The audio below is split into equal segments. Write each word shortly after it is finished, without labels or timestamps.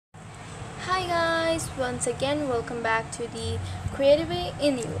Hi guys, once again welcome back to the Creativity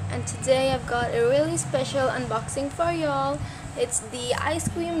in You, and today I've got a really special unboxing for y'all. It's the ice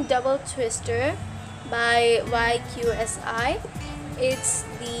cream double twister by YQSI. It's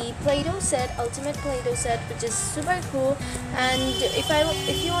the Play-Doh set, ultimate Play-Doh set, which is super cool. And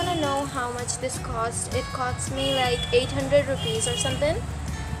if you want to know how much this cost, it costs me like 800 rupees or something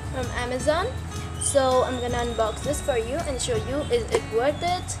from Amazon. So I'm gonna unbox this for you and show you, is it worth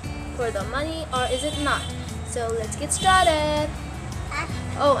it for the money or is it not. So let's get started.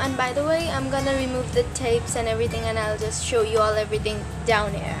 Oh, and by the way, I'm gonna remove the tapes and everything, and I'll just show you all everything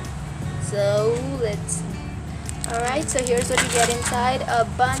down here. So let's alright, so here's what you get inside: a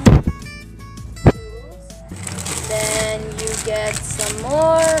bunch of tools, then you get some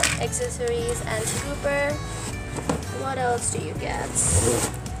more accessories and scooper. What else do you get?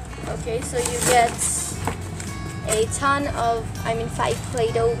 Okay, so you get a ton of, 5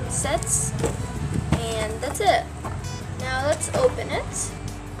 Play-Doh sets, and that's it. Now let's open it.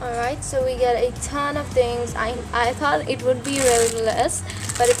 Alright, so we get a ton of things. I thought it would be really less,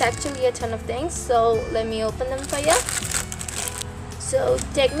 but it's actually a ton of things. So let me open them for you. So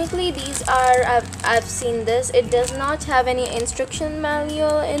technically these are, I've seen this, it does not have any instruction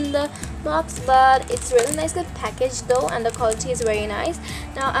manual in the box, but it's really nicely packaged though, and the quality is very nice.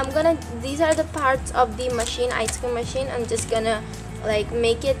 Now these are the parts of the machine, ice cream machine. I'm just gonna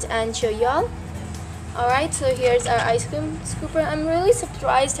make it and show y'all. Alright, so here's our ice cream scooper. I'm really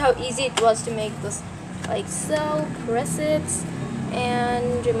surprised how easy it was to make this. So press it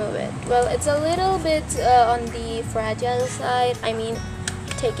and remove it. Well, it's a little bit on the fragile side.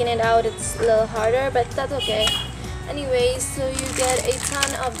 Taking it out, it's a little harder, but that's okay. Anyways, so you get a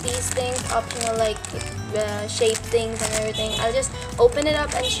ton of these things, optional shape things and everything. I'll just open it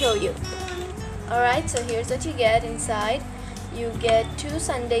up and show you. Alright, so here's what you get inside. You get 2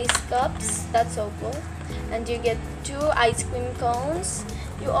 sundae cups, that's so cool, and you get 2 ice cream cones.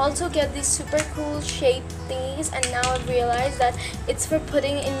 You also get these super cool shape thingies, and now I've realized that it's for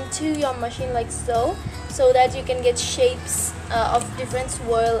putting into your machine like so that you can get shapes of different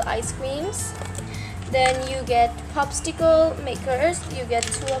swirl ice creams. Then you get popsicle makers. You get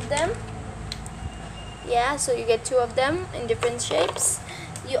 2 of them. Yeah, so you get 2 of them in different shapes.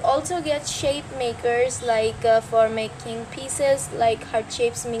 You also get shape makers for making pieces like heart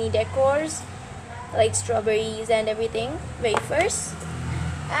shapes, mini decors like strawberries and everything, wafers.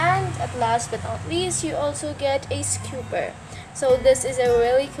 And at last but not least, you also get a scooper. So this is a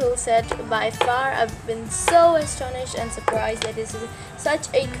really cool set. By far, I've been so astonished and surprised that this is such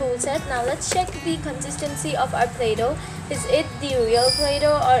a cool set. Now let's check the consistency of our Play-Doh. Is it the real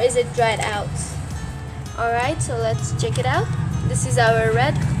Play-Doh or is it dried out? Alright, so let's check it out. This is our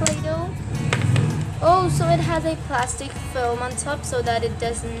red Play-Doh. Oh, so it has a plastic film on top so that it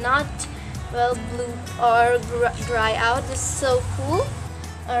does not, bloop or dry out. This is so cool.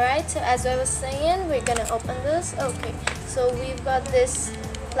 Alright, so as I was saying, we're gonna open this. Okay, so we've got this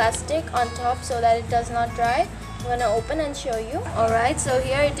plastic on top so that it does not dry. I'm gonna open and show you. Alright, so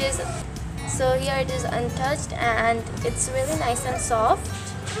here it is. Untouched, and it's really nice and soft,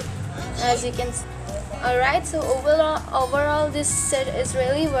 as you can see. Alright, so overall this set is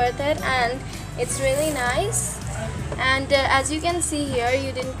really worth it, and it's really nice. And as you can see here,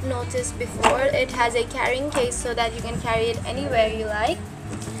 you didn't notice before, it has a carrying case so that you can carry it anywhere you like.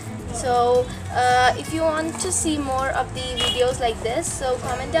 So if you want to see more of the videos like this, so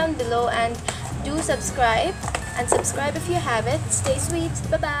comment down below and do subscribe, and subscribe if you haven't. Stay sweet.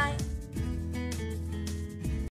 Bye bye.